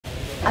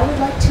I would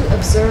like to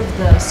observe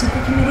the super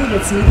committee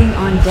that's meeting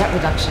on debt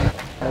reduction.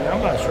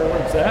 I'm not sure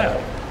what's that.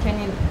 Can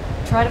you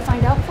try to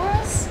find out for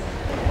us?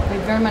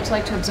 We'd very much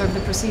like to observe the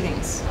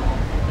proceedings.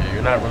 Yeah,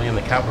 you're not really in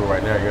the Capitol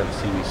right now, you're at the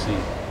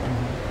CBC.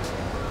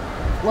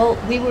 Well,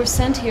 we were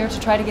sent here to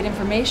try to get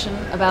information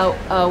about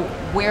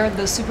where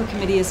the super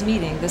committee is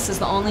meeting. This is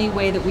the only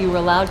way that we were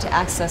allowed to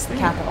access the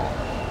Capitol.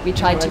 We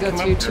tried to go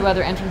through 2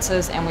 other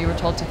entrances and we were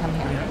told to come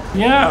here.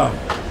 Yeah,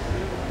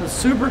 the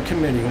super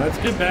committee. Let's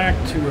get back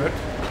to it.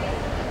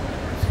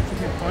 See if we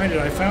can find it.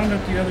 I found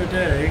it the other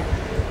day.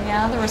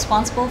 Yeah, they're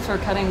responsible for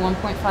cutting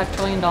 $1.5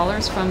 trillion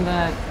from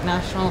the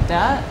national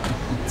debt.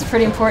 It's a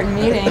pretty important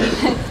meeting.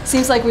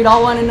 Seems like we'd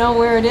all want to know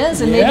where it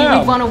is, and maybe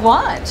we'd want to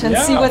watch and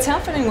see what's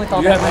happening with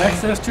all that money. You have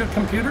access to a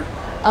computer?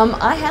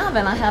 I have,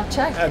 and I have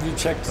checked. Have you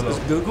checked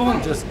Google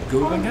and just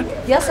Googling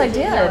it? Yes, I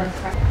did.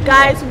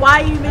 Guys,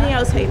 why are you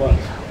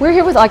videotaping? We're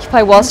here with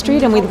Occupy Wall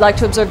Street, and we'd like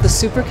to observe the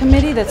super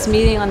committee that's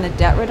meeting on the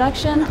debt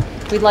reduction.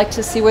 We'd like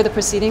to see where the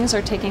proceedings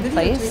are taking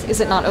place. Is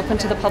it not open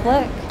to the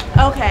public?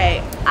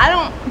 Okay,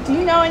 do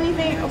you know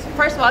anything?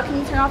 First of all, can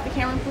you turn off the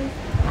camera, please?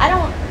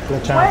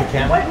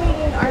 What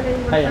meeting are they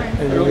referring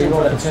to? They're looking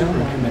for the super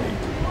committee.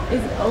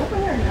 Is it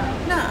open or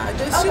no? No,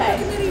 the super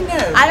committee,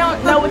 no. I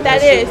don't know what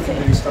that is.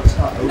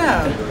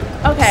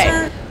 No. Okay.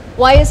 Sir,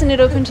 Why isn't it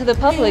open to the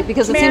public?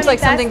 Because it seems like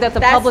something that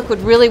the public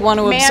would really want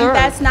to observe. Ma'am,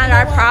 that's not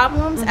our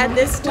problems at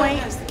this point.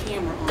 has the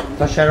camera on.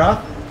 So shut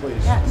off?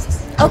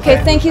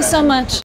 Okay, thank you so much.